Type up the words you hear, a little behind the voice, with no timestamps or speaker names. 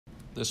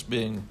this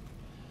being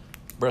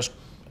Breast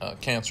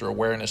Cancer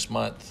Awareness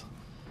Month,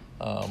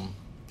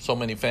 so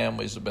many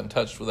families have been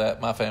touched with that.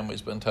 My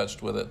family's been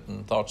touched with it,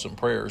 and thoughts and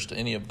prayers to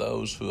any of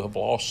those who have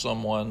lost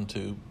someone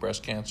to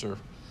breast cancer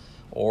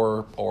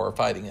or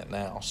fighting it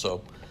now.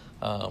 So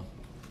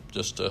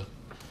just to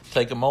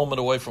take a moment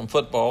away from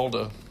football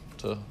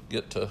to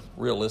get to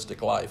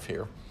realistic life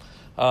here.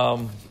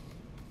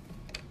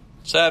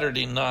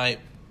 Saturday night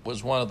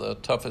was one of the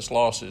toughest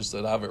losses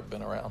that I've ever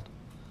been around.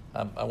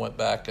 I went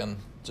back and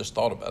just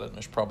thought about it, and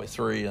there's probably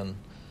three, and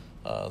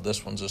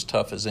this one's as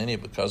tough as any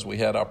because we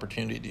had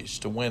opportunities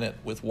to win it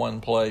with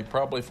one play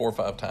probably 4 or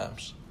 5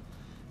 times.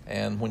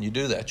 And when you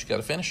do that, you got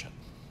to finish it.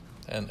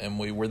 And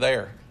we were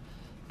there.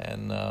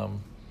 And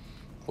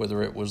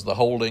whether it was the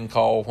holding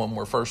call when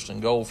we're first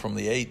and goal from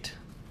the 8,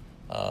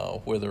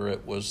 whether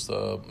it was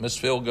the missed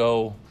field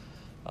goal,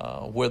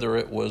 whether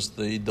it was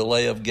the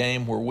delay of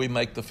game where we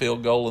make the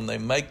field goal and they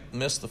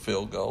miss the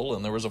field goal,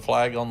 and there was a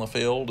flag on the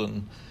field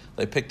and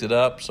they picked it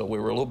up, so we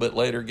were a little bit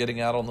later getting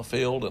out on the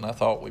field, and I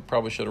thought we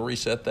probably should have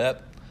reset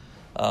that.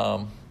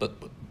 But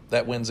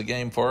that wins the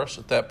game for us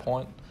at that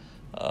point.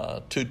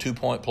 2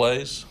 2-point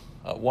plays.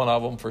 One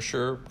of them for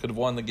sure could have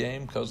won the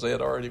game because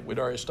we'd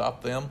already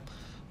stopped them.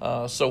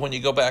 So when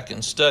you go back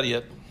and study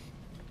it,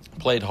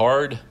 played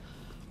hard,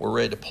 we're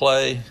ready to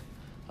play.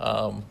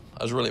 I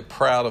was really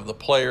proud of the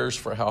players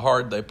for how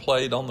hard they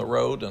played on the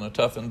road in a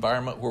tough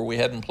environment where we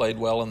hadn't played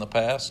well in the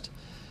past.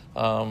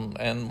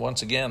 And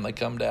once again, they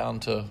come down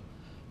to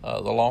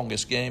the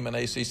longest game in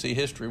ACC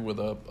history with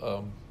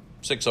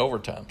 6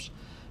 overtimes.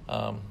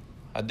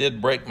 I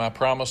did break my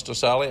promise to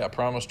Sally. I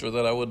promised her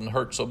that I wouldn't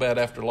hurt so bad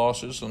after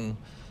losses, and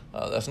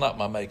that's not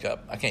my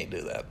makeup. I can't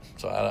do that.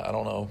 So I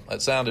don't know.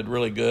 That sounded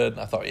really good.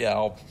 I thought, yeah,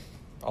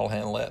 I'll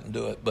handle that and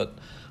do it. But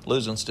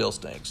losing still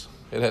stinks.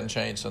 It hadn't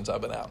changed since I've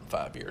been out in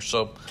 5 years.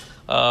 So,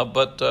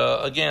 but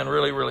again,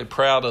 really, really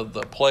proud of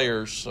the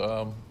players.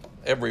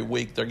 Every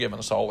week they're giving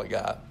us all they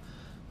got.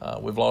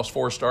 We've lost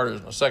 4 starters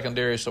in the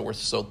secondary, so we're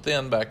so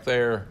thin back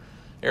there.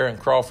 Aaron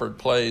Crawford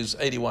plays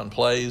 81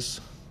 plays.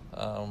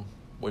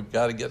 We've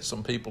got to get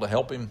some people to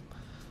help him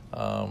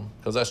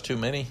because that's too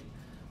many.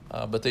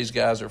 But these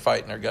guys are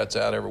fighting their guts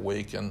out every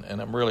week, and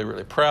I'm really,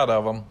 really proud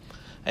of them.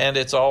 And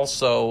it's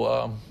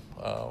also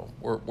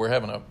we're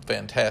having a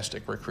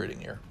fantastic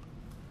recruiting year.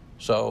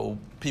 So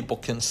people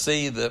can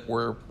see that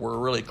we're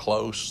really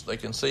close. They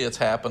can see it's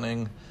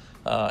happening.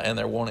 And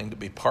they're wanting to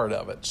be part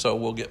of it. So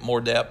we'll get more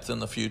depth in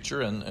the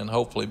future and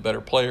hopefully better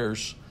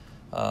players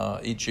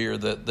each year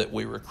that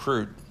we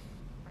recruit.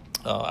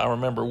 I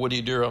remember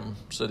Woody Durham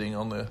sitting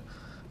on the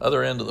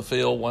other end of the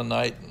field one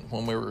night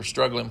when we were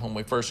struggling when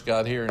we first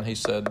got here, and he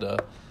said,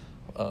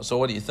 so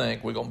what do you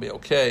think? We're going to be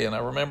okay? And I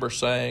remember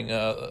saying,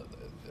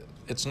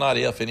 it's not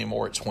if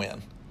anymore, it's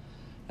when.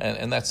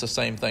 And that's the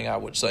same thing I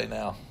would say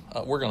now.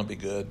 We're going to be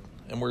good,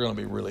 and we're going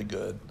to be really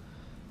good.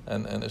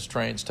 And this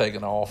train's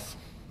taken off.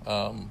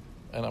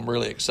 And I'm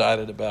really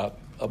excited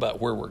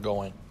about where we're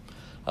going.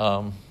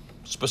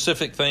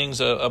 Specific things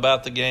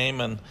about the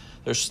game, and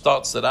there's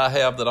thoughts that I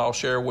have that I'll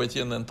share with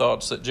you, and then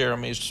thoughts that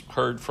Jeremy's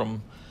heard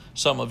from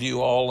some of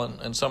you all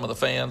and some of the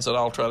fans that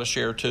I'll try to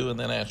share too, and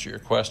then answer your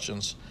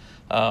questions.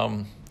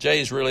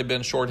 Jay's really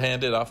been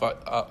shorthanded.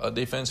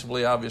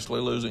 Defensively,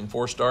 obviously losing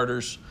 4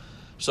 starters.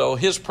 So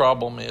his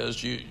problem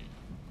is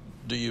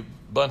do you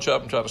bunch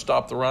up and try to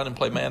stop the run and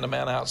play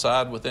man-to-man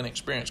outside with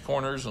inexperienced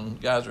corners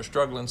and guys are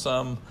struggling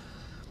some,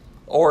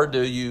 or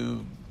do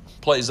you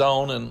play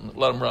zone and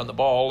let them run the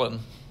ball?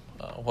 And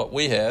what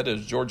we had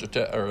is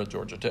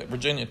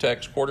Virginia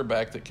Tech's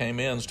quarterback that came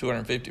in is a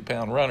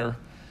 250-pound runner,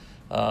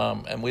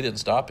 and we didn't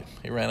stop him.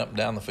 He ran up and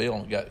down the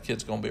field and got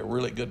kid's going to be a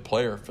really good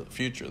player for the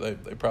future.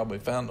 They probably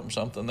found him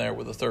something there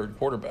with a third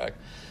quarterback.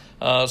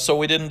 So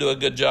we didn't do a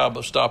good job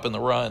of stopping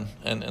the run,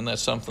 and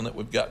that's something that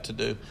we've got to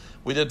do.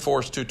 We did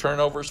force 2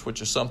 turnovers,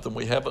 which is something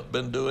we haven't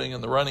been doing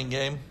in the running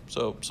game,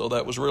 so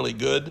that was really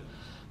good.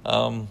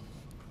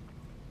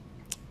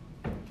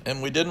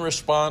 And we didn't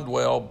respond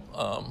well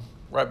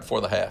right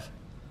before the half.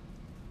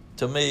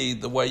 To me,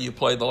 the way you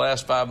play the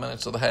last 5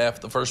 minutes of the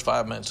half, the first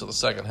 5 minutes of the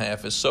second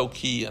half is so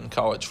key in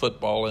college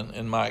football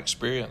in my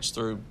experience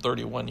through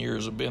 31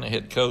 years of being a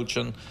head coach.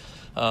 And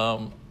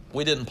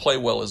we didn't play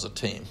well as a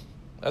team.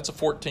 That's a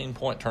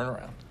 14-point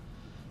turnaround.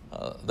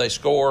 They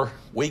score,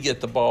 we get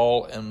the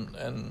ball,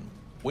 and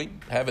we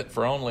have it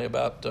for only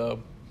about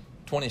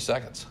 20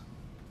 seconds.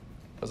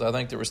 Because I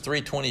think there was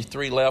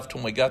 3:23 left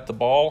when we got the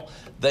ball.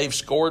 They've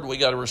scored. We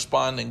got to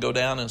respond and go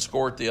down and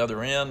score at the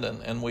other end.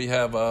 And we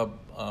have an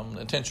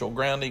intentional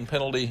grounding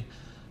penalty,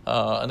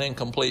 an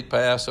incomplete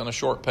pass, and a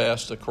short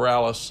pass to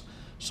Corrales.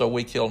 So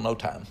we kill no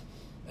time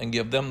and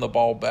give them the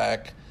ball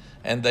back,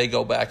 and they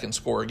go back and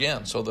score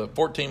again. So the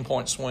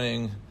 14-point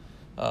swing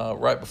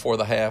right before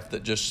the half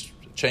that just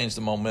changed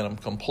the momentum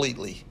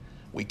completely.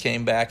 We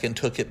came back and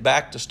took it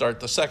back to start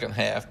the second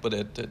half, but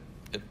it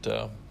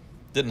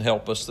didn't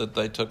help us that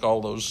they took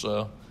all those,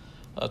 took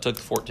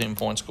the 14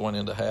 points going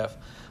into half.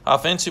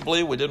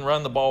 Offensively, we didn't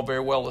run the ball very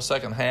well the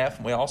second half,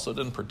 and we also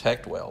didn't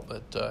protect well,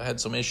 but had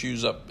some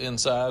issues up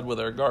inside with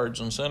our guards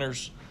and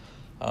centers.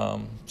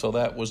 So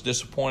that was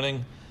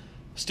disappointing.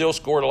 Still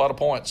scored a lot of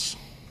points,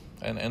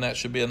 and that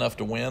should be enough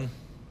to win.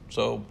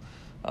 So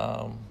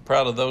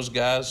proud of those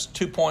guys.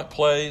 2-point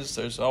plays,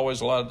 there's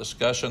always a lot of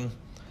discussion.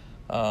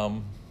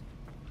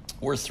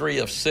 We're 3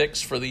 of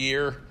 6 for the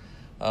year.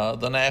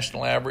 The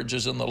national average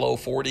is in the low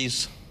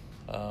 40s.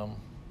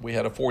 We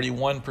had a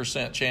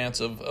 41% chance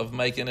of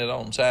making it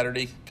on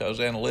Saturday because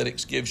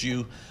analytics gives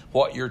you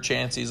what your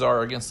chances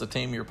are against the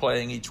team you're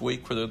playing each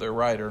week, whether they're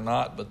right or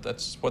not, but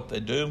that's what they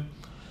do.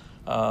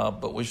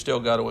 But we've still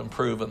got to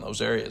improve in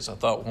those areas. I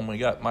thought when we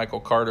got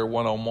Michael Carter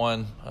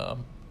one-on-one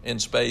in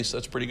space,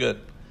 that's pretty good.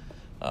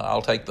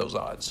 I'll take those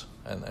odds.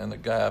 And the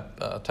guy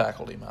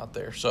tackled him out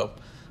there. So,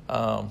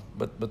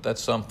 but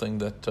that's something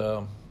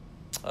that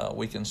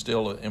we can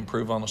still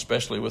improve on,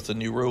 especially with the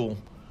new rule.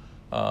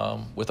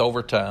 With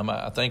overtime,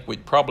 I think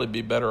we'd probably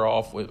be better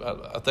off.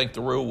 I think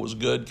the rule was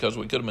good because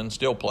we could have been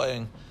still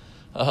playing.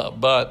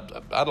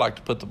 But I'd like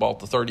to put the ball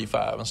to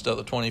 35 instead of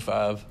the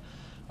 25.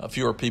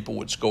 Fewer people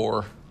would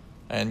score,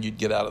 and you'd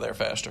get out of there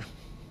faster.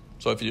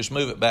 So if you just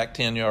move it back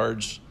 10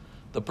 yards,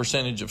 the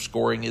percentage of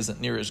scoring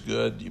isn't near as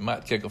good. You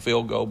might kick a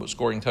field goal, but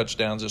scoring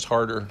touchdowns is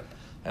harder.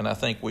 And I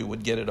think we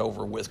would get it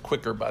over with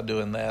quicker by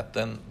doing that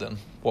than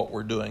what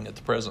we're doing at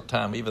the present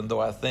time, even though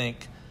I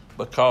think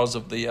because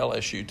of the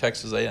LSU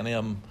Texas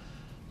A&M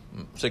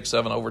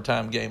 6-7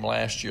 overtime game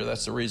last year,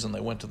 that's the reason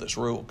they went to this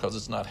rule, because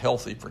it's not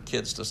healthy for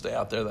kids to stay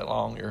out there that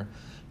long. Your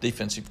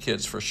defensive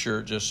kids for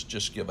sure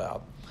just give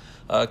out.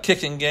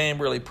 Kicking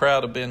game, really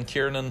proud of Ben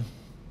Kiernan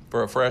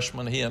for a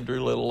freshman. He and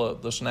Drew Little,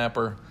 the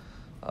snapper,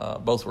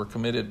 both were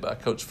committed by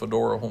Coach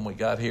Fedora when we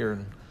got here.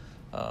 And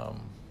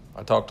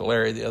I talked to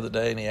Larry the other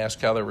day, and he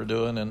asked how they were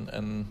doing,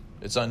 and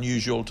it's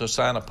unusual to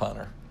sign a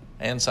punter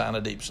and sign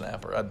a deep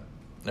snapper. I'd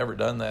never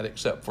done that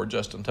except for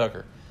Justin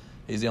Tucker.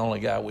 He's the only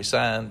guy we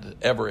signed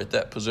ever at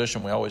that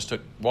position. We always took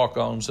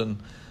walk-ons,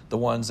 and the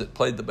ones that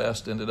played the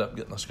best ended up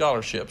getting the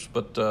scholarships.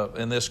 But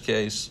in this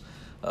case,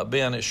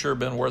 Ben, it's sure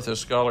been worth his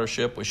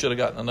scholarship. We should have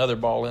gotten another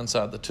ball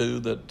inside the 2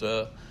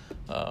 that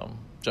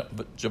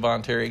but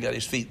Javon Terry got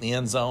his feet in the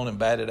end zone and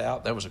batted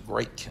out. That was a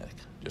great kick,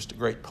 just a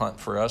great punt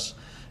for us.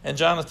 And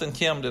Jonathan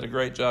Kim did a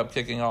great job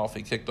kicking off.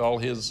 He kicked all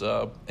his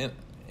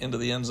into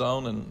the end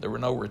zone, and there were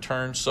no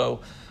returns.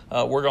 So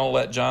we're going to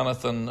let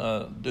Jonathan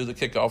do the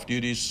kickoff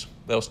duties.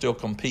 They'll still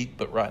compete,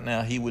 but right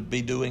now he would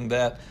be doing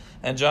that.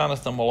 And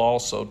Jonathan will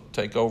also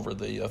take over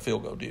the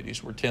field goal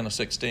duties. We're 10 of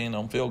 16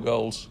 on field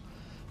goals,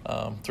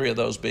 3 of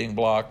those being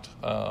blocked.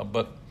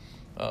 But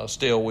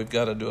still, we've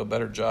got to do a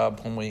better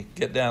job when we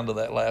get down to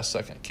that last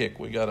second kick.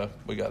 We got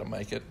to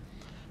make it.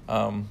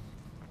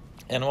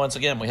 And once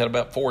again, we had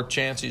about 4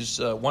 chances,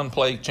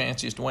 one-play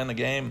chances to win the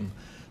game.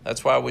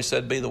 That's why we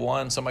said be the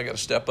one. Somebody got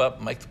to step up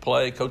and make the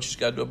play. Coaches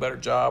got to do a better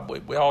job.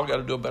 We all got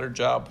to do a better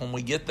job. When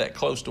we get that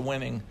close to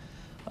winning,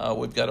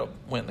 we've got to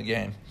win the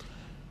game.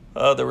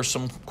 There were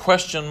some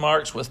question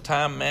marks with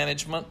time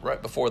management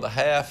right before the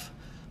half.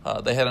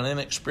 They had an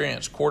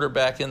inexperienced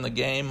quarterback in the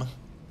game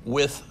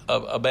with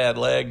a bad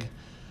leg.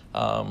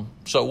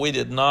 So we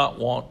did not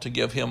want to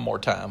give him more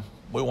time.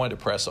 We wanted to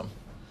press him.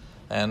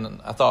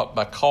 And I thought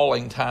by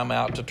calling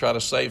timeout to try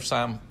to save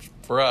time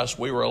for us,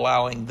 we were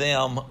allowing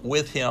them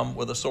with him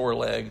with a sore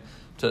leg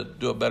to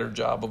do a better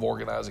job of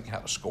organizing how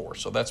to score.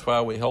 So that's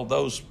why we held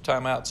those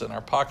timeouts in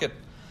our pocket.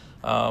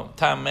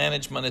 Time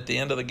management at the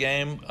end of the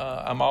game,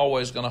 I'm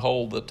always going to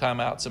hold the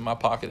timeouts in my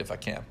pocket if I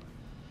can.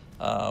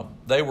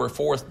 They were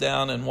 4th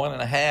down and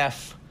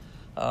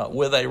 1.5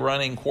 with a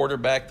running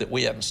quarterback that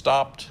we hadn't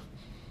stopped.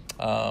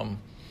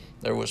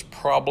 There was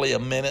probably a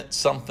minute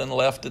something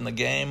left in the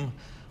game.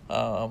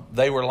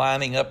 They were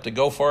lining up to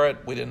go for it.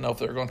 We didn't know if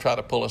they were going to try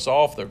to pull us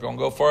off. They were going to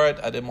go for it.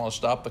 I didn't want to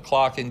stop the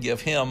clock and give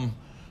him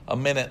a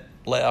minute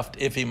left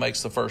if he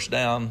makes the first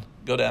down,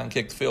 go down,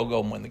 kick the field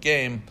goal, and win the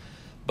game.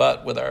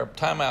 But with our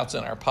timeouts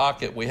in our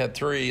pocket, we had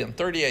 3 and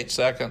 38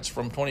 seconds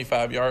from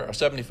 75 yards or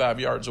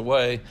 75 yards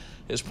away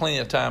is plenty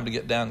of time to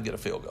get down and get a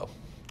field goal,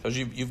 because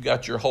you've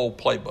got your whole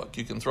playbook.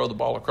 You can throw the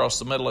ball across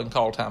the middle and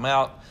call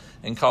timeout.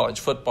 In college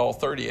football,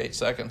 38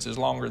 seconds is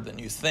longer than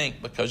you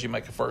think because you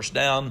make a first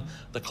down.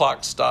 The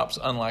clock stops,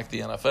 unlike the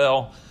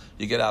NFL.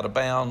 You get out of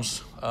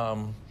bounds.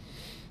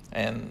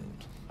 And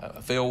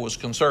Phil was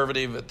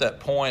conservative at that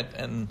point,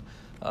 and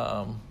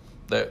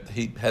that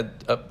he had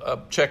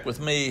a check with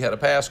me, had a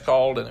pass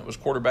called, and it was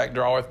quarterback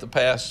draw if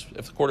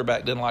the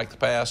quarterback didn't like the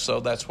pass. So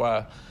that's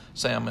why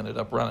Sam ended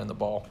up running the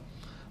ball.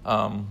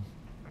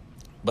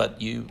 But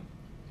you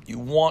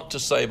want to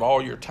save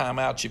all your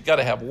timeouts. You've got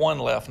to have 1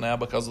 left now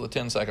because of the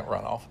 10-second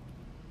runoff.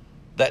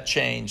 That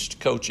changed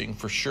coaching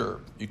for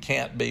sure. You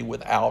can't be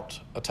without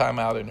a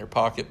timeout in your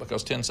pocket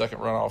because 10-second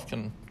runoff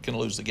can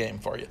lose the game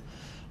for you.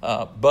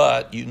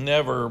 But you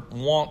never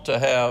want to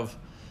have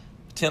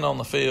 10 on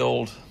the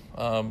field,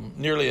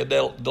 nearly a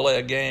delay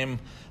a game.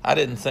 I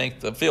didn't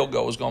think the field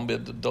goal was going to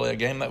be a delay a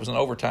game. That was an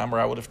overtime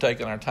where I would have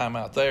taken our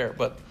timeout there.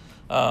 But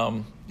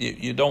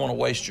you don't want to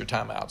waste your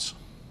timeouts.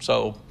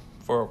 So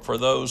for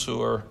those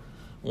who are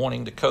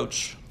wanting to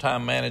coach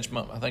time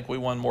management. I think we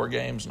won more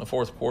games in the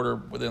fourth quarter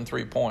within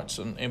 3 points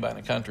than anybody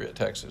in the country at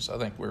Texas. I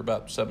think we're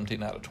about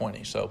 17 out of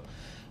 20. So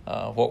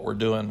what we're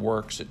doing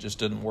works. It just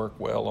didn't work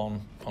well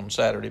on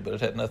Saturday, but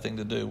it had nothing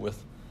to do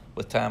with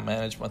time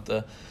management.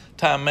 The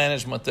time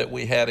management that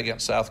we had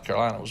against South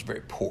Carolina was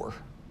very poor,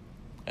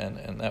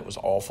 and that was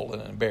awful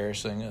and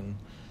embarrassing,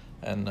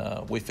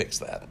 and we fixed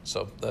that.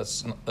 So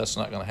that's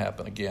not going to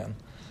happen again.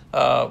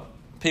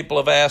 People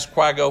have asked,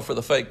 why go for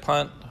the fake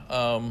punt?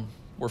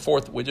 We're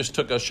fourth. We just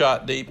took a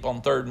shot deep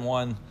on 3rd and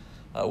 1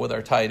 with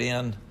our tight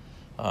end.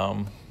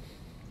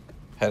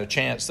 Had a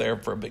chance there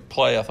for a big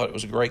play. I thought it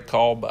was a great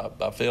call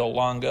by Phil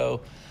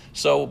Longo.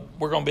 So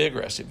we're going to be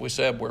aggressive. We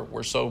said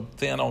we're so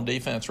thin on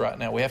defense right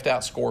now. We have to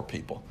outscore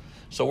people.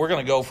 So we're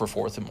going to go for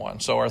 4th and 1.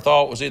 So our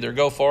thought was either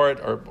go for it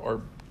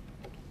or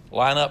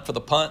line up for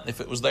the punt.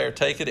 If it was there,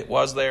 take it. It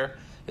was there.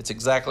 It's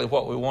exactly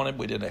what we wanted.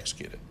 We didn't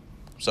execute it.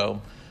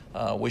 So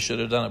we should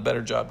have done a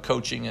better job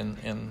coaching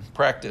in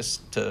practice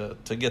to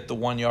get the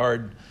 1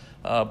 yard,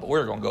 but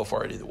we're going to go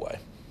for it either way.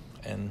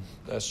 And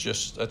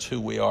that's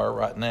who we are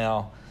right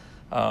now.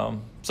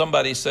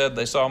 Somebody said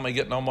they saw me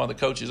getting on one of the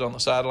coaches on the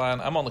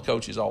sideline. I'm on the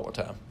coaches all the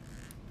time.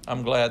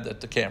 I'm glad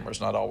that the camera's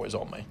not always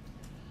on me.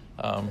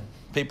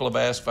 People have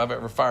asked if I've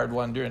ever fired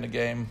one during the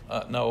game.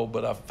 No,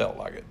 but I felt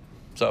like it.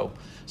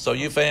 So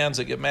you fans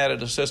that get mad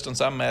at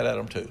assistants, I'm mad at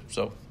them too.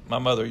 So my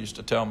mother used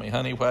to tell me,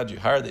 honey, why'd you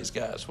hire these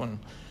guys when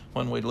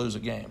we'd lose a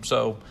game?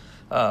 So,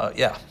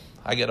 yeah,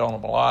 I get on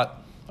them a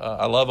lot.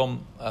 I love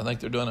them. I think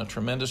they're doing a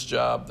tremendous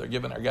job. They're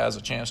giving our guys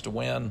a chance to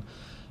win.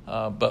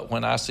 But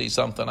when I see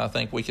something I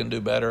think we can do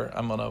better,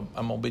 I'm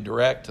gonna be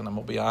direct, and I'm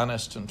gonna be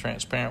honest and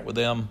transparent with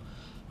them,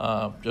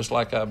 just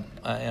like I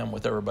am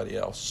with everybody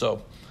else.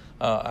 So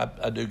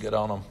I do get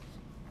on them.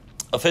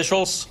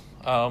 Officials,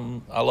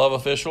 I love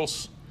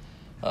officials.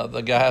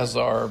 The guys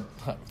are,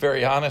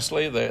 very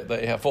honestly,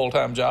 they have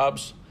full-time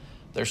jobs.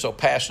 They're so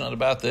passionate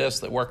about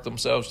this. They work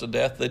themselves to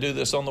death. They do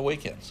this on the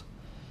weekends,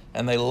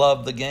 and they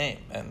love the game.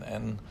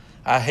 And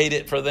I hate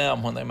it for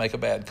them when they make a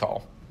bad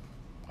call.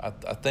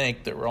 I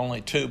think there were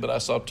only 2, but I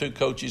saw 2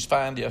 coaches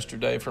fined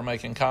yesterday for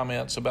making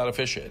comments about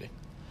officiating.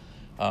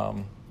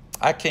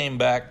 I came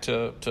back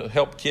to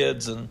help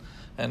kids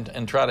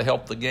and try to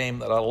help the game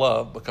that I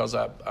love, because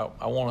I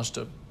want us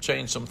to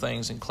change some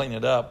things and clean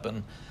it up.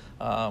 And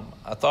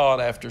I thought,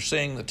 after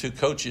seeing the 2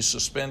 coaches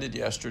suspended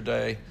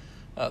yesterday,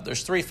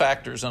 there's 3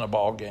 factors in a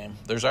ball game.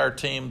 There's our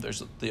team,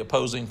 there's the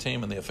opposing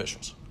team, and the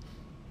officials.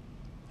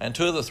 And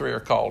 2 of the 3 are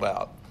called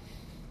out.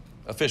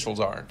 Officials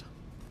aren't.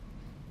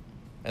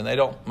 And they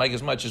don't make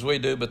as much as we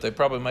do, but they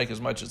probably make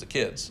as much as the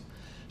kids.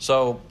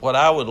 So what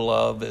I would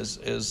love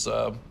is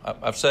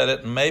I've said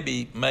it, and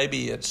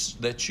maybe it's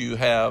that you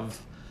have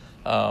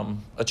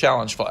a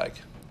challenge flag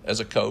as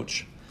a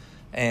coach,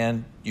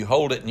 and you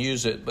hold it and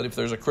use it. But if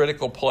there's a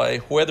critical play,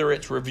 whether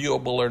it's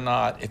reviewable or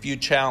not, if you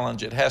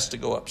challenge, it has to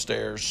go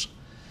upstairs,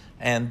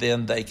 and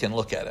then they can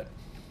look at it.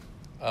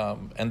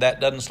 And that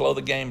doesn't slow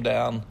the game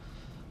down,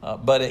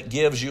 but it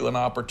gives you an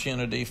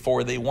opportunity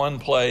for the one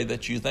play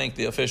that you think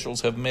the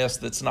officials have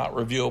missed that's not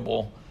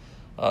reviewable,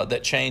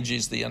 that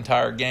changes the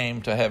entire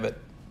game, to have it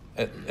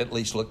at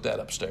least looked at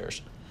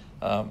upstairs.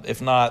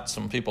 If not,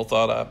 some people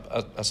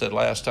thought I said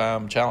last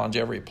time, challenge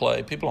every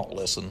play. People don't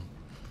listen.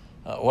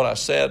 What I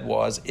said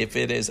was, if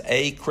it is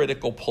a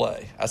critical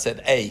play, I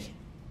said a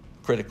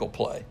critical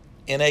play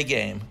in a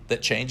game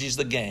that changes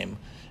the game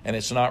and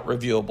it's not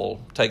reviewable,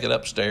 take it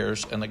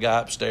upstairs, and the guy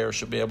upstairs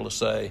should be able to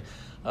say,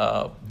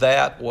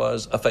 that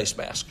was a face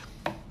mask.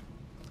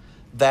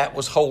 That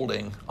was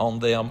holding on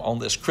them on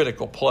this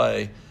critical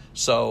play,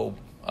 so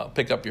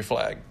pick up your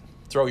flag,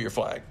 throw your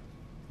flag,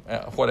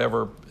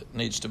 whatever it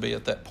needs to be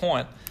at that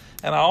point.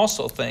 And I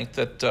also think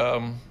that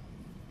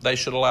they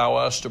should allow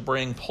us to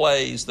bring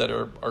plays that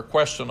are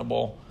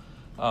questionable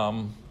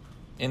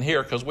in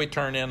here, because we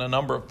turn in a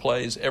number of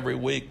plays every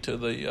week to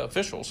the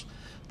officials.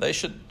 They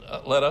should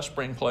let us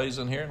bring plays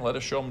in here and let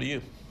us show them to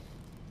you.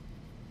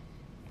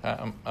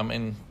 I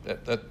mean,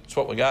 that's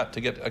what we got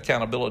to get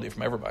accountability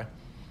from everybody,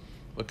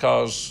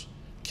 because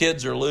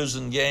kids are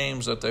losing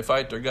games that they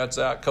fight their guts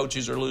out.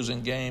 Coaches are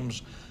losing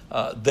games.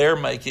 They're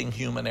making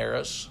human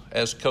errors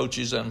as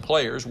coaches and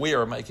players. We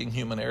are making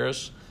human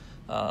errors.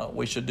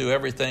 We should do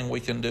everything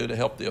we can do to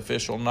help the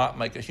official not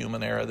make a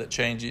human error that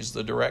changes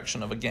the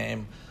direction of a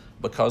game,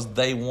 because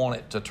they want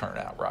it to turn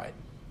out right.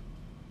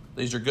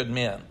 These are good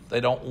men.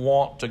 They don't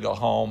want to go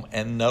home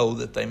and know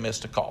that they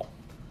missed a call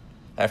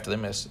after they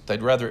miss it.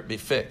 They'd rather it be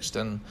fixed.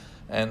 And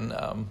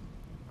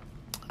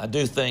I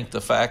do think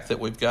the fact that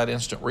we've got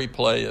instant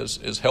replay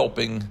is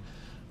helping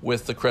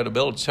with the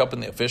credibility. It's helping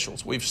the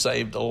officials. We've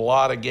saved a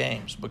lot of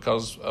games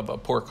because of a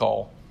poor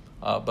call,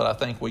 but I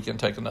think we can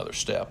take another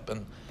step,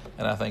 and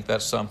I think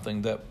that's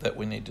something that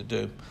we need to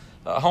do.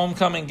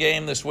 Homecoming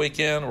game this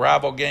weekend,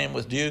 rival game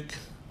with Duke.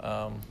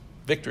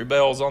 Victory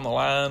bell's on the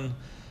line.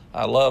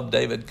 I love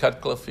David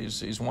Cutcliffe.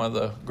 He's one of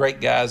the great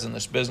guys in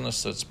this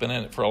business that's been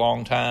in it for a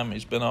long time.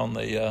 He's been on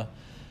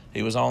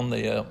he was on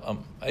the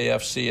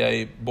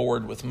AFCA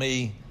board with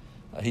me.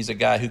 He's a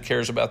guy who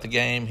cares about the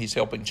game. He's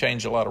helping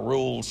change a lot of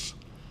rules.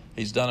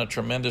 He's done a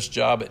tremendous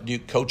job at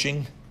Duke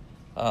coaching.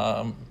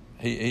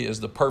 He is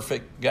the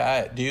perfect guy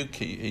at Duke.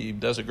 He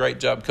does a great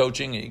job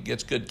coaching. He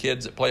gets good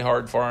kids that play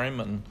hard for him,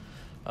 and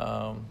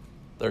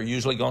they're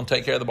usually going to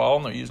take care of the ball,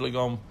 and they're usually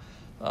going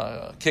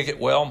to kick it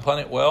well and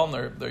punt it well,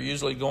 and they're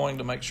usually going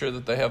to make sure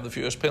that they have the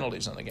fewest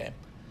penalties in the game.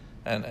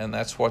 And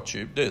that's what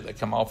you do. They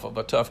come off of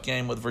a tough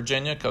game with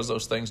Virginia because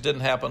those things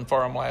didn't happen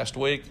for them last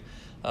week.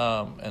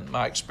 And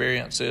my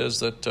experience is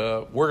that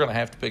we're going to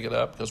have to pick it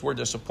up because we're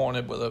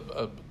disappointed with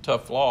a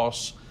tough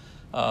loss.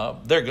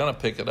 They're going to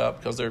pick it up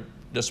because they're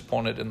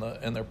disappointed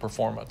in their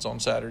performance on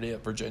Saturday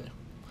at Virginia.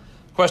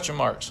 Question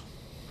marks?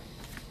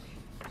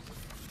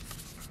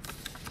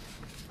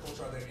 Coach,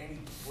 are there any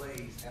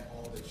plays at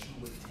all that you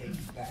would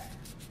take back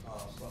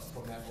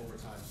from that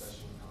overtime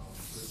session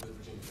with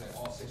Virginia Tech,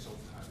 all 6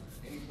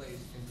 overtimes? Any plays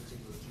in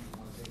particular that you would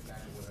want to take back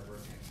or whatever?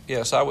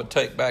 Yes, I would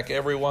take back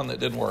every one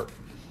that didn't work.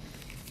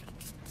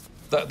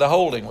 The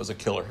holding was a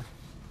killer.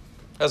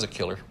 That's a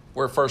killer.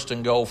 We're first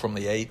and goal from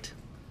the 8.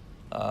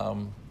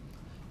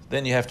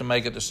 Then you have to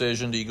make a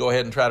decision. Do you go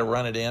ahead and try to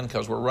run it in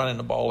because we're running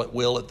the ball at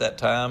will at that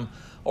time,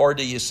 or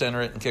do you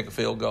center it and kick a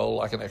field goal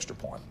like an extra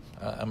point?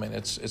 I mean,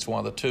 it's one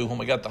of the two. When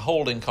we got the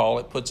holding call,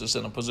 it puts us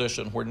in a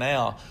position where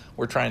now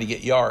we're trying to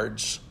get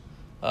yards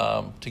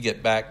to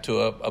get back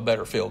to a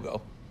better field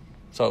goal.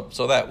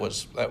 So that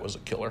was a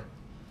killer.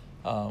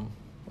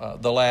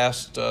 The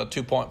last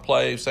 2-point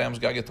play, Sam's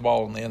got to get the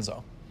ball in the end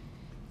zone.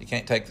 You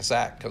can't take the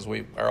sack because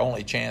our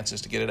only chance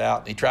is to get it out.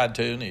 And he tried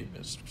to,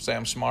 and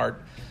Sam's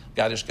smart.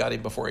 Guy just got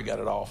him before he got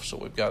it off. So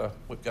we've got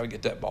to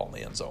get that ball in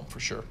the end zone for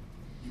sure.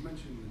 You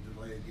mentioned the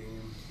delay of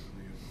game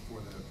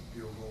before the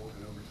field goal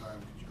and overtime.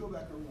 Could you go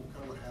back over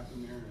kind of what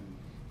happened there and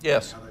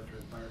yes. How that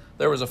transpired?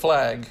 There was a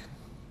flag,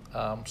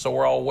 so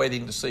we're all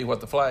waiting to see what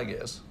the flag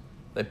is.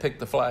 They picked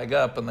the flag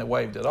up and they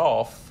waved it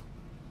off.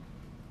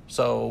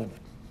 So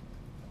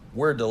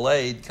we're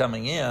delayed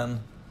coming in,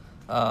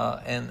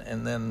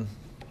 and then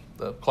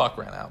the clock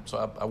ran out.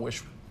 So I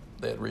wish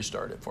they had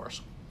restarted it for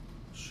us.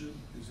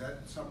 Is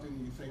that something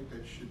you think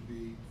that should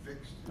be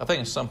fixed? I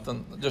think it's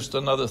something, just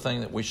another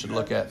thing that we should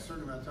look at. A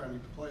certain amount of time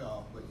to play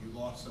off, but you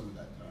lost some of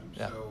that time,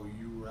 yeah. So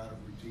you were out of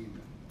routine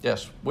then.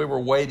 Yes, we were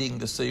waiting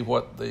to see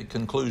what the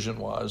conclusion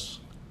was,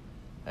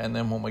 and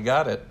then when we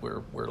got it,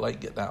 we're late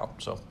getting out.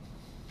 So,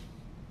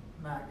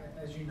 Mack,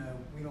 as you know,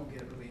 we don't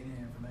get really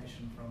any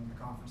information from the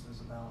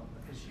conferences about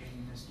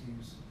officiating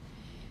miscues.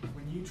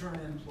 When you turn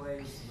in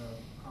plays to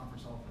the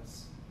conference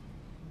office,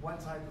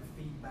 what type of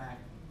feedback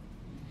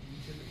do you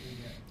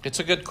typically get? It's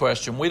a good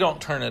question. We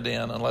don't turn it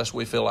in unless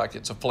we feel like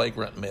it's a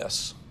flagrant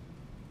miss.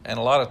 And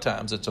a lot of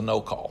times it's a no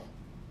call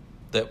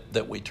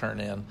that we turn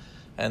in.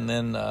 And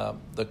then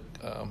the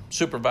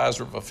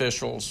supervisor of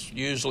officials,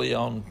 usually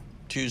on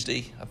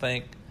Tuesday, I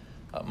think,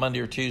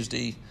 Monday or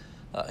Tuesday,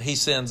 he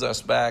sends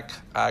us back,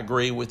 I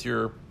agree with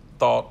your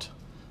thought,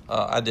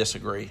 I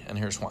disagree, and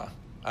here's why.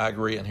 I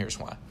agree, and here's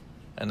why.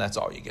 And that's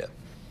all you get.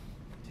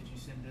 Did you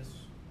send this?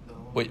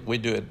 We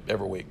do it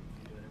every week.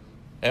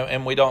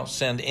 And we don't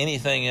send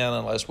anything in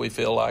unless we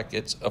feel like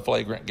it's a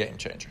flagrant game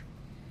changer.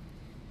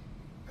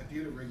 At the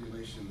end of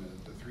regulation,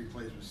 the 3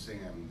 plays with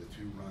Sam, the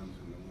 2 runs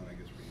and the one, I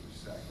guess, where he was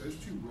sacked. Those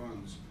 2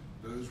 runs,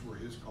 those were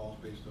his calls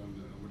based on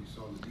what he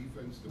saw in the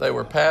defense? They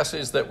were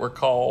passes that were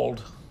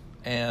called,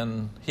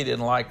 and he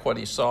didn't like what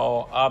he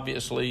saw.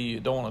 Obviously, you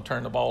don't want to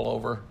turn the ball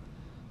over.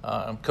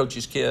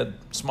 Coach's kid,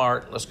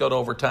 smart, let's go to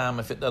overtime.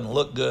 If it doesn't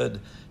look good,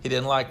 he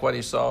didn't like what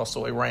he saw,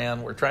 so he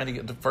ran. We're trying to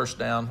get the first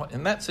down.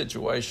 In that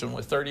situation,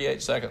 with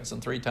 38 seconds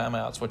and 3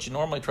 timeouts, what you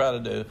normally try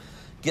to do,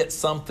 get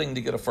something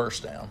to get a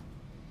first down.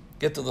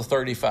 Get to the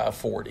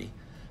 35-40.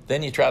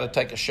 Then you try to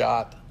take a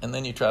shot, and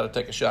then you try to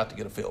take a shot to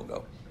get a field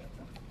goal.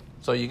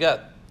 So you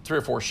got 3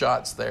 or 4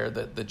 shots there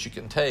that you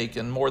can take,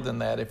 and more than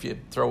that if you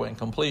throw in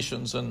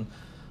completions. And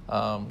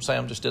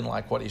Sam just didn't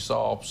like what he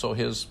saw, so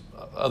his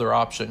other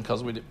option,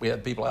 because we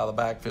had people out of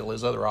the backfield,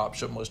 his other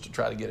option was to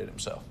try to get it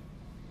himself.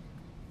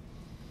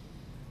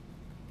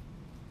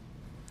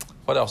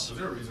 What else? Was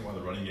there a reason why the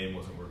running game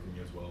wasn't working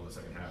as well in the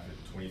second half?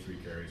 It 23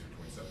 carries for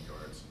 27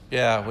 yards.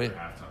 Yeah, after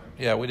halftime.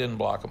 Yeah, we didn't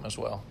block them as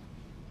well.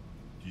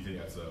 Do you think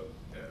that's a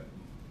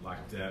lack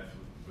of depth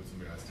with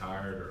some guys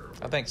tired, or?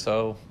 I think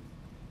so.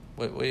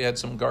 We had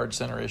some guard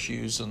center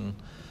issues, and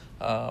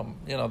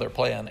they're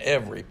playing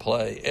every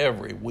play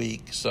every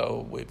week,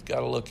 so we've got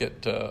to look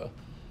at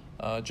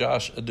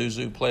Josh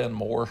Aduzu playing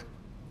more,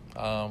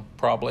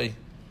 probably,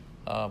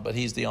 but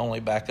he's the only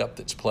backup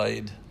that's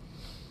played.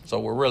 So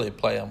we're really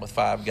playing with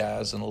 5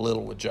 guys and a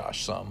little with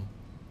Josh some.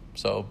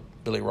 So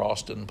Billy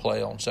Ross didn't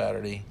play on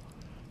Saturday,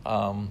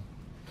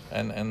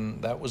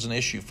 and that was an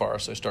issue for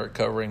us. They started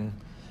covering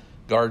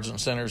guards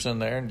and centers in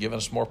there and giving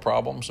us more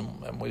problems,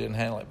 and we didn't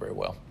handle it very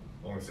well.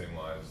 Along the same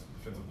lines,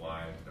 defensive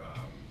line,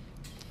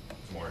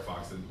 Tamari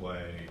Fox didn't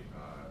play,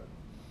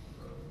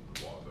 the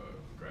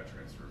grad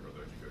transfer or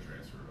the JUCO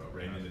transfer,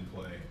 Raymond didn't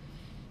play.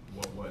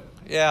 What?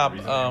 Yeah,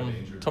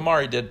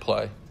 Tamari did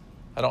play.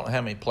 I don't know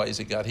how many plays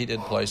he got. He did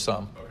play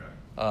some.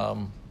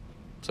 Okay.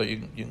 So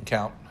you can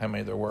count how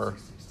many there were.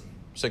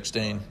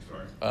 16.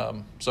 Sorry.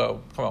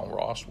 So come on,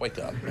 Ross, wake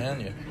up,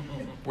 man.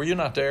 Were you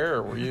not there,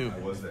 or were you I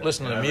was there.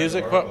 listening Yeah, to I read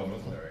music? the What, article, I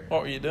wasn't there.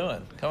 what were you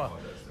doing? Come on.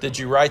 Apologize. Did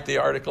you write the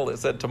article that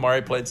said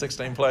Tamari played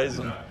 16 plays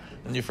and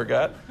you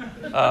forgot?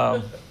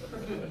 Jeez.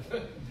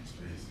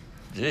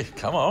 Gee,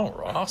 come on,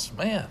 Ross,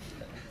 man.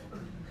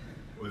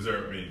 Was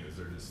there a reason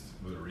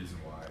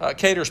why?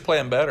 Cater's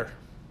playing better.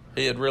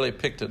 He had really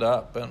picked it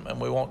up,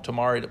 and we want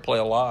Tamari to play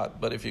a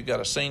lot. But if you've got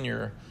a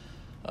senior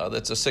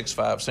that's a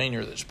 6'5"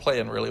 senior that's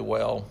playing really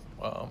well,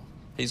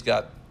 he's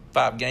got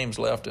 5 games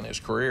left in his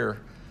career,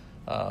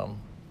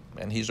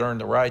 and he's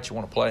earned the right. You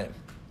want to play him.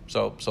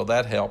 So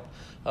that helped.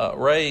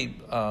 Ray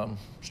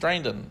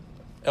strained an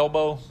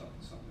elbow,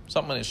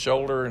 something in his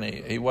shoulder, and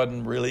he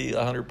wasn't really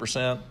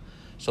 100%,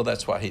 so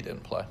that's why he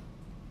didn't play.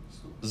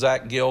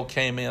 Zach Gill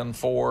came in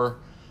for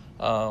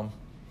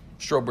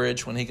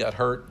Strobridge when he got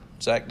hurt.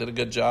 Zach did a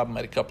good job,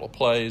 made a couple of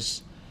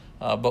plays,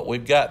 but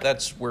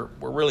we're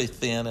really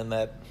thin in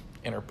that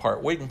inner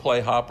part. We can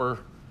play Hopper,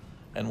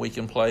 and we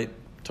can play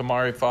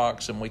Tamari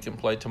Fox, and we can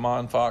play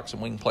Tamon Fox,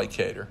 and we can play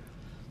Cater.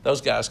 Those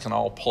guys can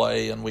all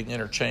play, and we can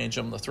interchange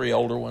them. The 3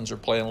 older ones are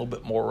playing a little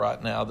bit more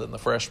right now than the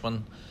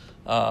freshmen,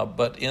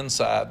 but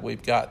inside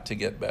we've got to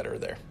get better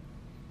there.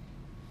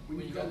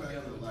 When When you you go got back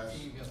together to the with last, the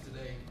team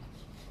yesterday,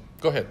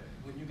 Go ahead.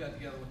 when you got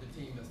together with the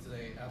team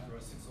yesterday after a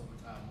 6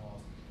 overtime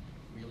loss,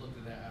 when you looked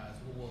in their eyes,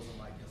 what was it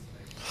like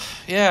yesterday?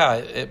 Yeah,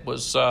 it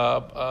was.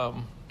 I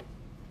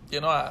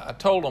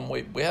told them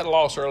we had a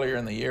loss earlier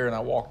in the year, and I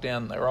walked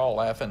in. They were all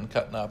laughing,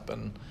 cutting up,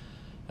 and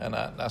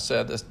I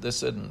said,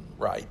 this isn't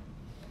right.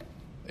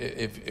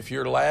 If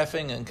you're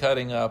laughing and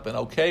cutting up and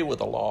okay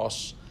with a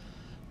loss,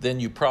 then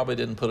you probably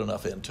didn't put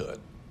enough into it,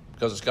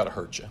 because it's got to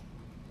hurt you.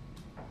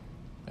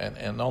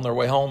 And on their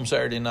way home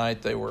Saturday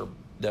night, they were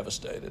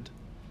devastated.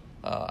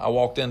 I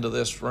walked into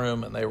this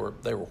room, and they were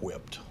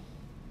whipped.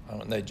 I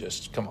mean, they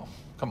just come on,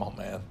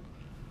 man.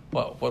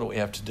 Well, what do we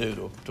have to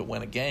do to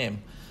win a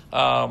game?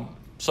 And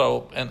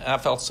I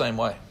felt the same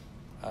way.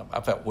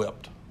 I felt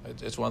whipped.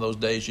 It's one of those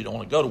days you don't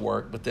want to go to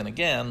work, but then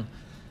again,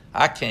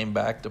 I came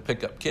back to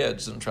pick up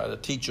kids and try to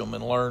teach them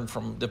and learn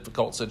from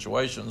difficult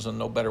situations, and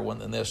no better one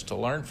than this to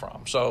learn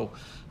from. So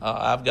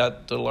I've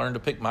got to learn to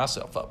pick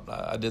myself up.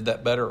 I did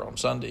that better on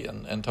Sunday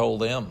and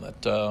told them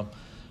that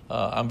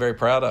I'm very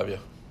proud of you.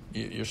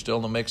 You're still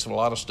in the mix of a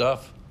lot of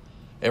stuff.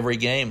 Every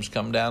game's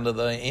come down to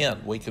the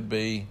end. We could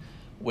very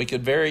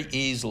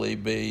easily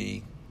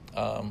be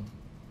 7-0,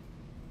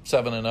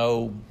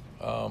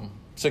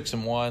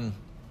 6-1,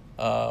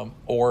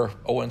 or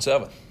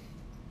 0-7.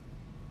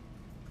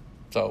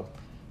 So,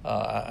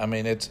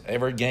 it's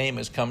every game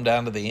has come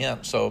down to the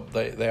end. So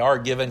they are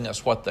giving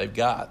us what they've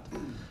got.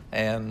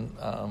 And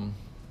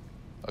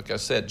like I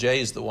said,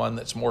 Jay's the one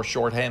that's more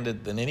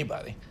shorthanded than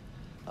anybody.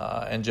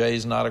 And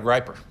Jay's not a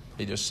griper.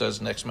 He just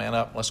says, next man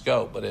up, let's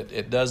go. But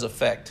it does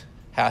affect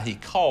how he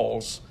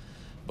calls,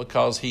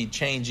 because he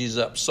changes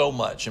up so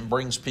much and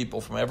brings people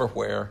from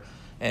everywhere.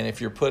 And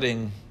if you're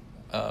putting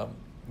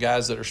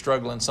guys that are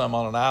struggling some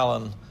on an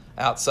island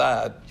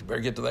outside, you better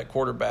get to that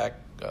quarterback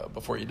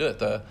before you do it.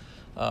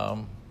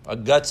 A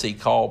gutsy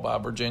call by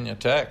Virginia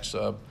Tech,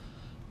 a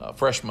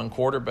freshman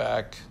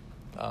quarterback,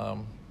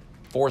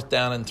 4th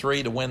down and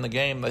 3 to win the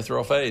game, they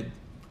throw a fade.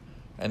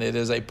 And it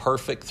is a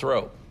perfect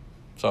throw.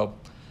 So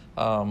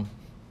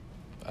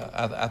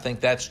I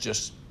think that's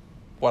just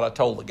what I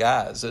told the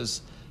guys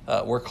is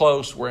we're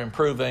close, we're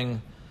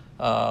improving.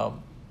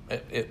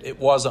 It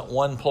wasn't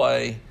one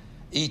play.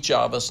 Each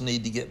of us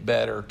need to get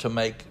better to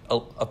make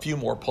a few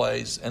more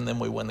plays, and then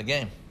we win the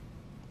game.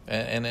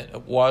 And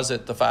it was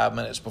at the 5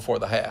 minutes before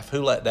the half.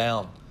 Who let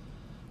down?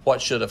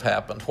 What should have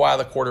happened? Why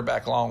the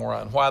quarterback long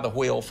run? Why the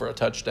wheel for a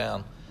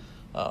touchdown?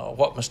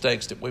 What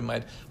mistakes did we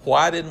make?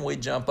 Why didn't we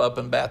jump up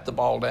and bat the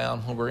ball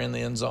down when we were in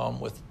the end zone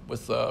with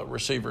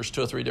receivers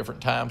 2 or 3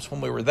 different times?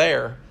 When we were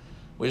there,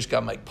 we just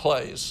got to make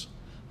plays.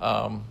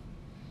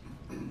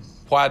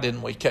 Why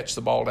didn't we catch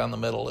the ball down the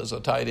middle as a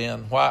tight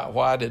end?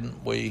 Why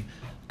didn't we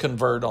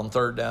convert on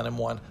 3rd down and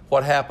 1?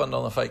 What happened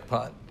on the fake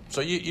punt? So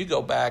you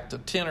go back to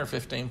 10 or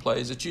 15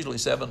 plays. It's usually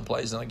 7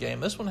 plays in a game.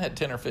 This one had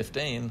 10 or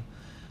 15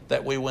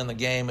 that we win the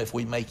game if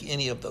we make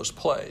any of those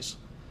plays.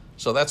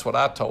 So that's what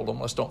I told them.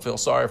 Let's don't feel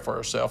sorry for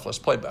ourselves. Let's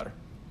play better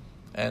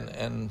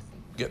and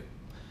get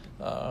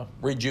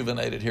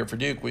rejuvenated here for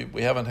Duke.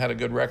 We haven't had a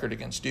good record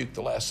against Duke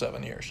the last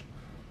 7 years.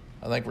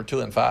 I think we're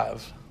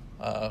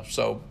 2-5.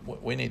 So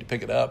we need to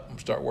pick it up and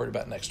start worried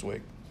about next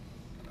week.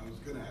 I was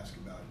going to ask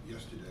about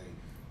yesterday.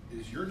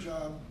 Is your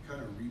job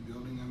kind of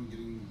rebuilding them,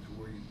 getting to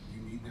where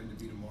you need them to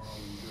be tomorrow,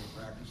 and you're going to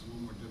practice a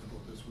little more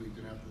difficult this week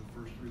than after the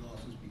first 3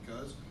 losses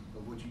because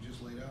of what you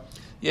just laid out?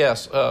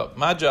 Yes.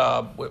 My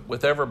job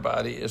with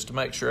everybody is to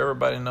make sure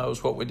everybody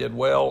knows what we did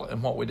well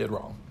and what we did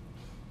wrong.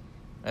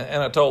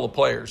 And I told the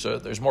players,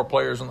 there's more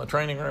players in the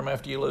training room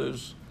after you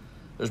lose.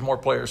 There's more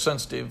players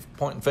sensitive,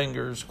 pointing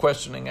fingers,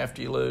 questioning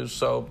after you lose,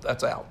 so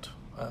that's out.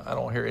 I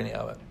don't hear any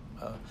of it.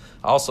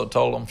 I also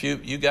told them, if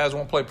you guys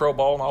want to play pro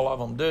ball, and all of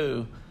them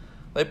do,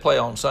 they play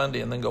on Sunday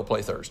and then go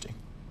play Thursday.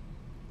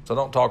 So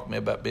don't talk to me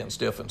about being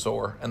stiff and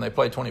sore, and they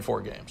play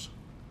 24 games.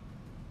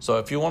 So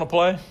if you want to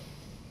play,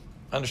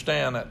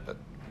 understand that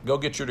go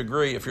get your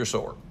degree if you're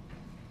sore.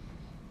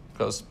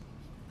 Because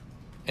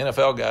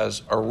NFL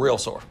guys are real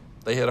sore.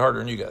 They hit harder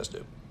than you guys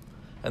do.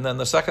 And then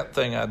the second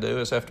thing I do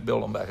is have to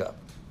build them back up.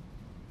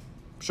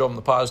 Show them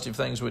the positive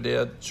things we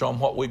did, show them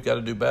what we've got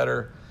to do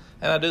better.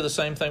 And I do the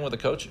same thing with the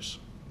coaches.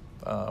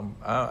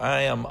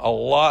 I am a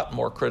lot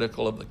more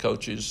critical of the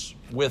coaches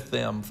with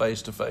them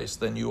face-to-face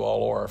than you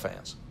all or our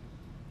fans.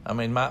 I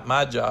mean,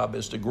 my job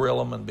is to grill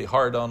them and be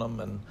hard on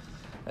them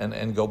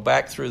and go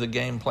back through the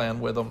game plan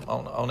with them.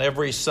 On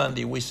every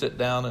Sunday, we sit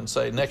down and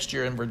say, next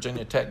year in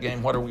Virginia Tech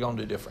game, what are we going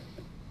to do different?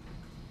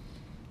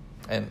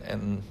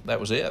 And that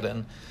was it.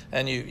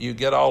 And you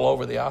get all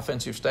over the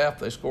offensive staff.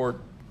 They scored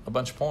a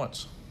bunch of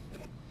points.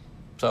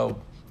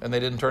 So, and they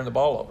didn't turn the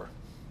ball over.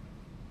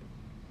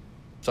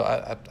 So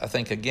I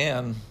think,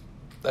 again,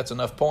 that's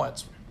enough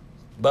points.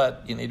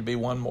 But you need to be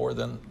one more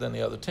than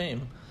the other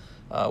team.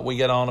 We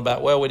get on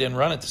about, well, we didn't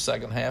run it the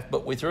second half,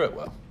 but we threw it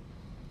well.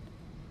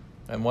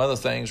 And one of the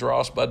things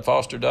Bud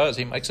Foster does,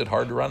 he makes it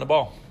hard to run the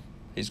ball.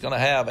 He's going to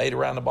have 8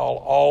 around the ball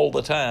all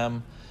the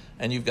time,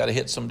 and you've got to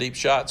hit some deep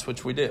shots,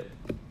 which we did.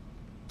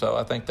 So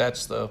I think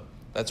that's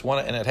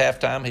one. And at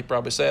halftime, he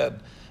probably said,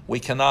 we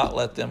cannot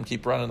let them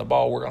keep running the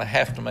ball. We're going to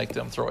have to make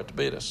them throw it to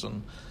beat us.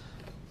 And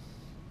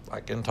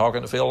like in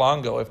talking to Phil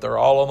Longo, if they're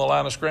all on the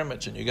line of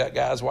scrimmage and you got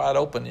guys wide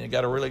open and you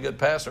got a really good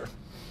passer,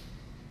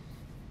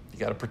 you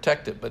got to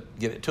protect it, but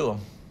get it to them.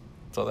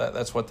 So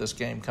that's what this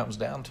game comes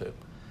down to.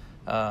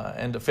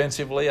 And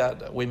defensively,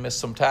 we missed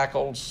some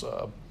tackles.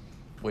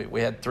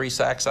 We had 3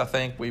 sacks, I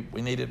think.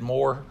 We needed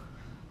more.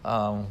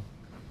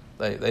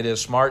 They did a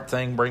smart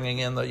thing bringing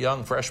in the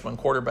young freshman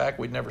quarterback.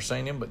 We'd never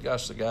seen him, but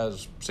gosh, the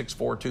guy's 6'4",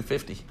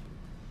 250,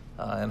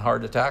 and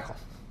hard to tackle,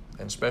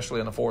 and especially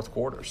in the fourth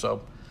quarter.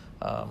 So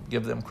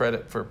give them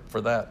credit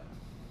for that.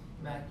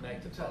 Mack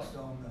touched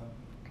on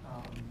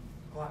the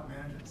clock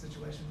management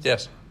situations.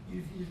 Yes.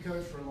 You've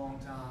coached for a long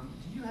time.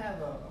 Do you have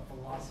a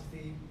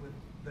philosophy with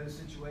those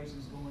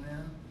situations going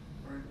in,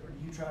 or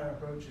do you try to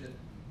approach it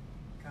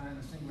kind of in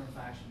a similar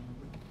fashion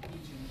with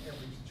each and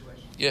every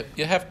situation?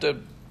 You have to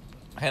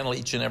handle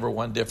each and every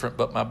one different,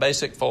 but my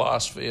basic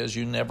philosophy is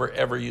you never,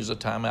 ever use a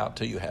timeout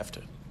till you have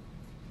to.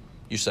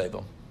 You save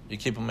them. You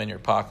keep them in your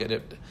pocket.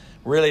 It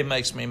really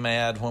makes me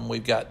mad when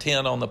we've got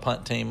 10 on the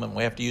punt team and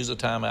we have to use a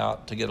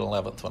timeout to get an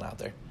 11th one out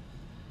there.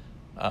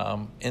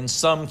 In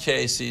some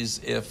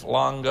cases, if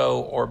Longo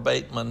or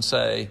Bateman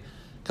say,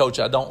 Coach,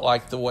 I don't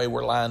like the way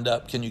we're lined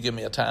up, can you give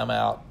me a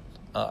timeout?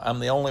 I'm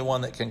the only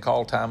one that can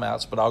call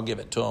timeouts, but I'll give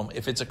it to them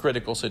if it's a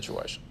critical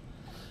situation.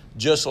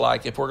 Just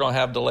like if we're going to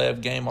have delay of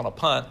game on a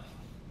punt,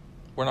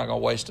 we're not going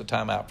to waste a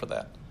timeout for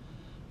that.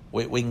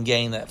 We can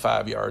gain that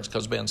 5 yards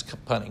because Ben's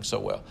punting so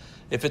well.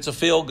 If it's a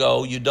field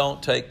goal, you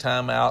don't take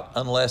timeout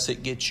unless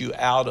it gets you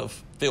out of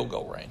field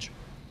goal range.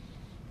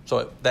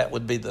 So that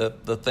would be the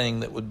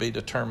thing that would be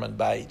determined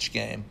by each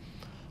game.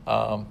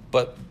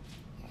 But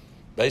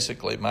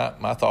basically,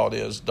 my thought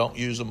is don't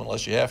use them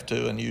unless you have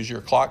to, and use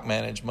your clock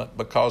management,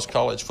 because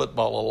college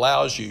football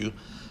allows you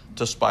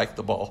to spike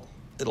the ball.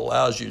 It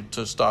allows you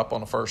to stop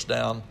on a first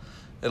down.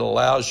 It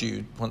allows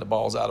you, when the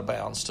ball's out of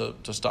bounds,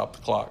 to stop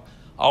the clock.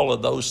 All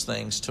of those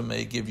things, to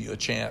me, give you a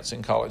chance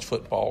in college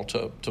football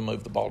to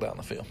move the ball down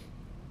the field.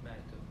 Matt,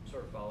 to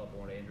sort of follow up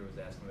on what Andrew was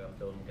asking about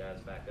building guys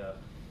back up,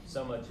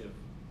 so much of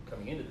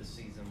coming into the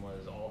season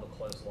was all the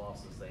close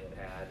losses they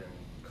had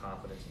and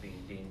confidence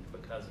being dinged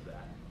because of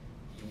that.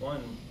 You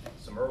won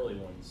some early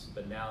ones,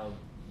 but now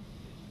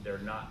they're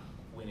not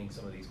winning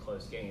some of these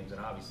close games,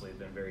 and obviously it's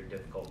been very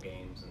difficult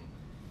games. And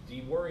do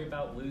you worry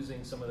about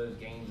losing some of those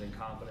games in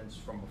confidence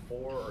from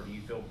before, or do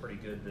you feel pretty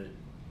good that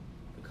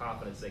the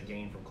confidence they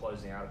gained from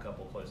closing out a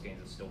couple of close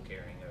games is still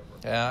carrying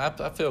over? Yeah,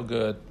 I feel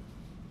good.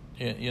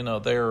 You know,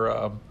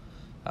 they're.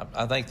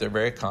 I think they're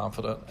very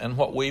confident, and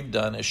what we've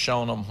done is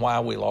shown them why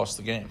we lost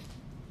the game.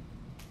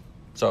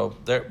 So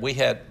we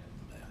had,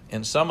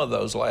 in some of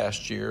those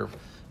last year,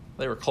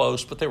 they were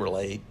close, but they were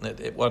late.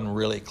 It wasn't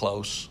really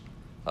close.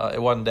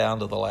 It wasn't down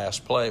to the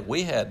last play.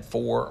 We had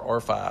 4 or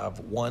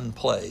 5 one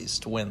plays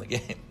to win the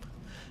game,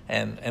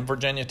 and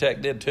Virginia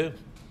Tech did too.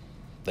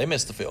 They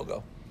missed the field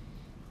goal.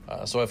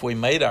 So if we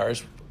made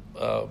ours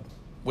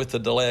with the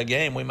delay of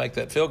game, we make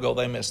that field goal,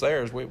 they miss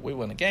theirs, we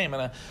win the game.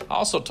 And I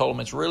also told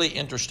them it's really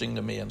interesting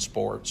to me in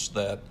sports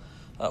that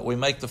we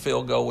make the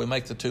field goal, we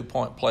make the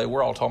 2-point play.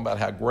 We're all talking about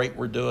how great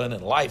we're doing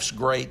and life's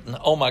great and,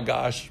 oh, my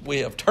gosh, we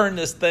have turned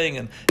this thing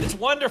and it's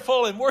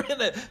wonderful and we're in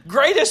the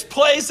greatest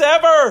place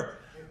ever.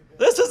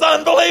 This is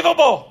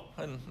unbelievable.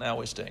 And now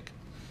we stink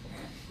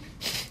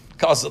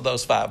because of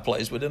those 5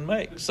 plays we didn't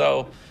make.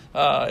 So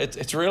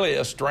it's really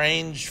a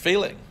strange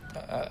feeling.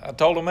 I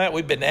told them that.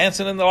 We've been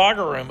dancing in the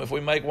locker room if we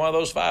make one of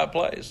those 5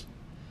 plays.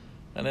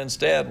 And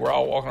instead, we're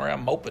all walking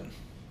around moping.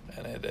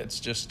 And it's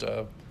just,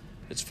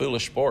 it's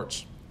foolish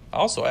sports. I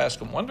also asked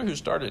them, wonder who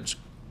started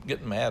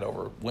getting mad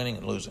over winning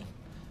and losing.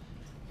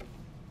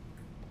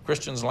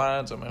 Christian's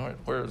lines, I mean,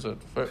 where is it?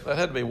 That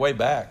had to be way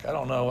back. I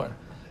don't know.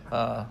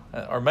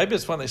 Or maybe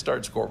it's when they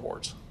started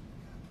scoreboards.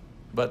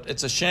 But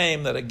it's a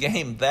shame that a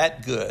game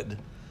that good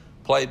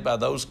played by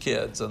those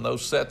kids and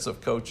those sets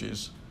of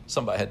coaches,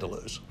 somebody had to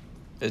lose.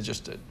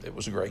 It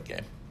was a great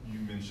game. You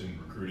mentioned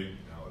recruiting,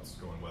 how it's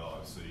going well.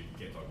 Obviously, you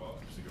can't talk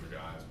about particular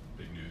guys.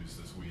 Big news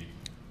this week.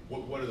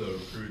 What are the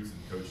recruits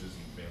and coaches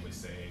and families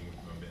saying with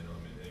momentum,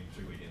 and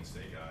particularly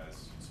in-state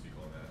guys? Speak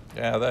on that.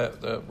 Yeah,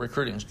 the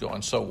recruiting's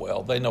going so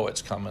well. They know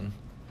it's coming.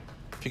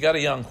 If you got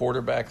a young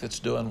quarterback that's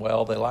doing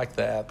well, they like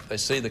that. They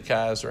see the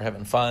guys are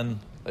having fun.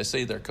 They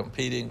see they're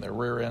competing, their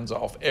rear ends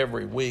off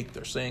every week.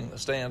 They're seeing the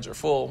stands are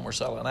full and we're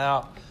selling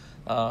out.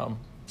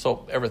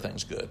 So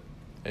everything's good.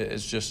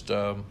 It's just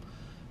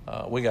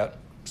we got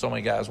so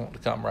many guys wanting to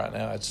come right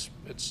now.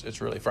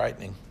 It's really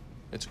frightening.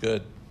 It's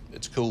good.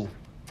 It's cool.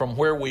 From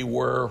where we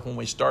were when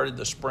we started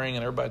the spring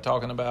and everybody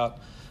talking about,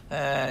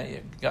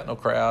 you got no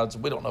crowds.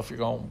 We don't know if you're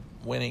going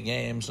to win any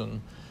games,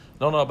 and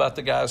don't know about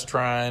the guys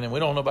trying, and we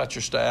don't know about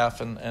your staff.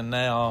 And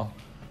now,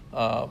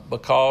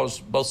 because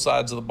both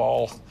sides of the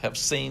ball have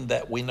seen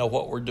that we know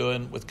what we're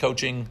doing with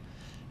coaching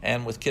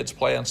and with kids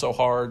playing so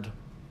hard,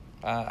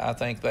 I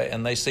think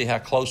and they see how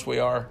close we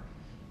are.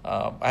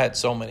 I had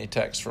so many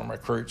texts from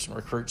recruits and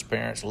recruits'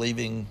 parents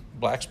leaving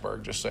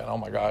Blacksburg just saying, "Oh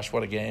my gosh,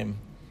 what a game!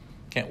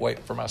 Can't wait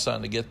for my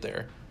son to get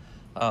there."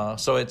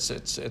 So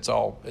it's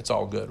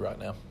all good right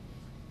now.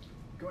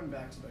 Going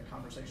back to the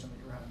conversation that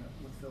you were having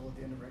with Phil at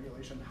the end of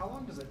regulation, how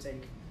long does it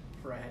take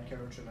for a head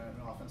coach and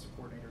an offensive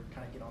coordinator to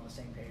kind of get on the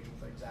same page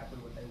with exactly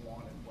what they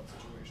want and what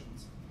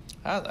situations?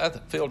 I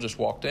think Phil just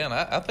walked in.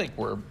 I think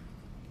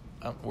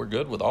we're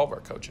good with all of our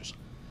coaches.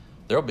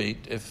 There'll be,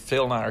 if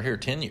Phil and I are here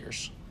 10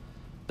 years,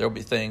 there'll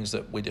be things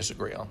that we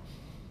disagree on.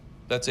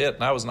 That's it.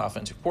 And I was an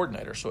offensive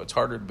coordinator, so it's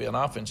harder to be an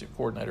offensive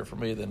coordinator for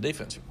me than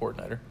defensive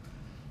coordinator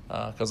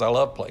because I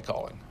love play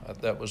calling.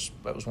 That was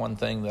one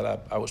thing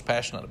that I was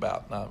passionate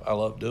about and I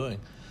love doing.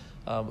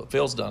 But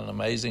Phil's done an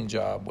amazing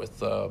job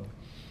with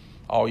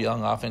all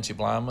young offensive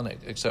linemen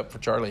except for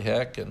Charlie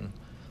Heck. And,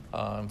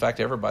 in fact,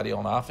 everybody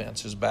on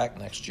offense is back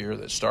next year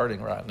that's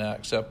starting right now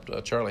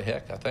except Charlie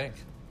Heck, I think.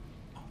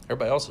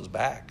 Everybody else is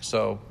back.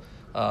 So,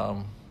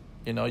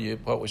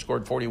 we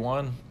scored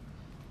 41.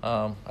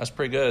 That's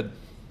pretty good.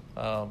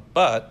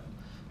 But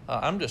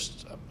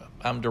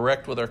I'm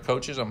direct with our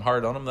coaches. I'm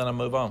hard on them, then I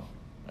move on.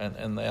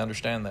 And they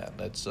understand that.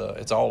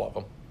 It's all of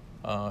them.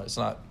 It's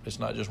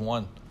not just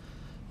one.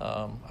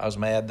 I was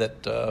mad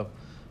that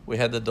we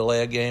had to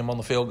delay a game on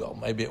the field goal.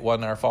 Maybe it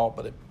wasn't our fault,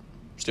 but it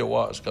still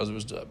was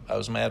because I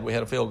was mad we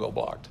had a field goal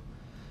blocked.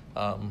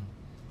 I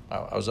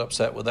was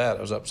upset with that.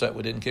 I was upset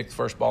we didn't kick the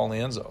first ball in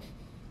the end zone.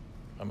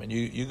 I mean,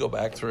 you go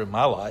back through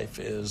my life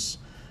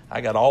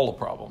I got all the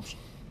problems.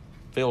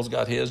 Phil's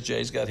got his,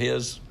 Jay's got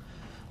his,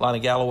 Lonnie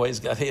Galloway's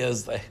got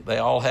his. They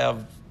all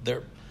have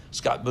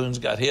Scott Boone's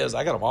got his.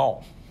 I got them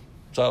all.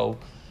 So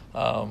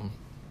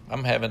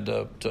I'm having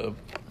to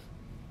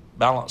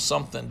balance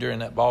something during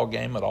that ball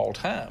game at all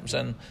times.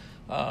 And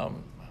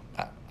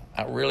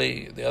I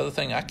really, the other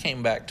thing, I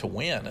came back to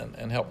win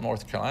and help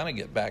North Carolina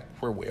get back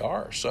where we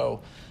are.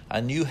 So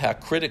I knew how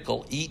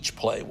critical each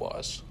play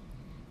was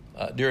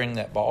during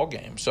that ball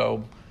game.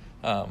 So,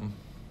 I'm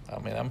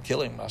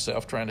killing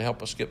myself trying to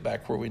help us get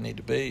back where we need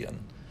to be. And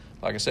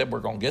like I said, we're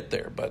going to get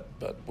there. But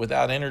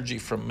without energy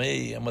from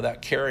me and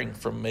without caring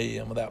from me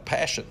and without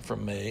passion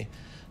from me,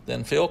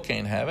 then Phil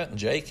can't have it and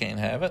Jay can't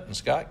have it and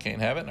Scott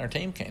can't have it and our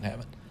team can't have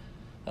it.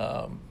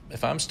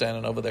 If I'm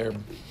standing over there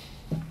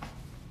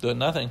doing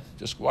nothing,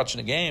 just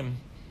watching a game,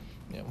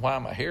 why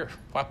am I here?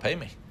 Why pay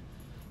me?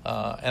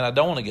 And I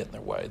don't want to get in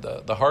their way.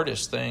 The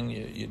hardest thing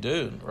you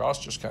do, and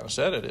Ross just kind of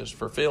said it, is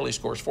for Phil, he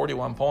scores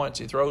 41 points.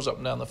 He throws up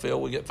and down the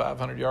field. We get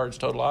 500 yards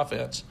total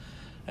offense.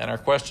 And our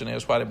question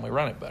is, why didn't we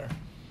run it better?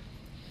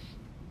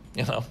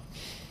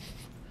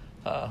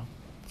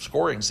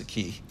 Scoring's the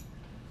key,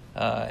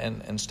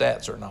 and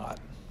stats are not.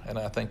 And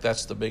I think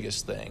that's the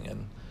biggest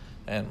thing.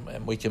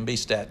 And we can be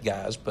stat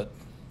guys, but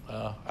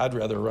I'd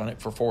rather run it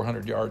for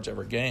 400 yards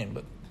every game.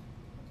 But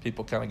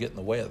people kind of get in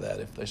the way of that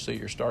if they see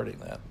you're starting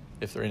that,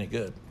 if they're any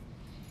good.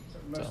 So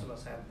most of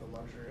us have the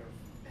luxury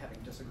of having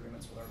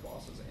disagreements with our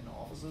bosses in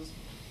offices.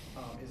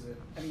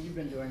 You've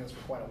been doing this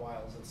for quite a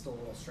while. Is it still a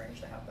little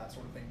strange to have that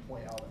sort of thing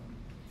play out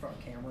in front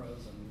of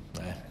cameras?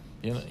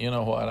 You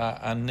know what?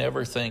 I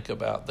never think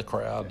about the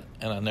crowd,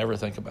 and I never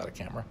think about a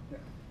camera. Yeah.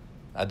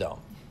 I don't.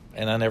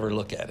 And I never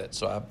look at it.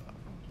 So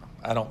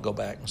I don't go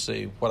back and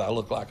see what I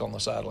look like on the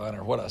sideline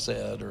or what I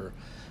said or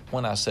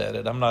when I said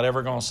it. I'm not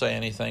ever going to say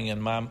anything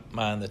in my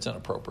mind that's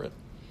inappropriate.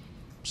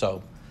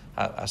 So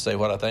I say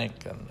what I think.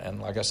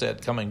 And like I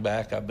said, coming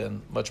back, I've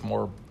been much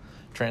more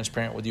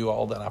transparent with you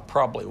all than I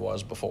probably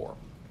was before.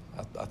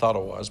 I thought I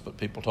was, but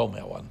people told me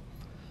I wasn't.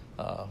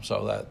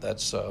 So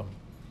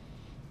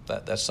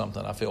that's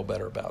something I feel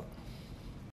better about.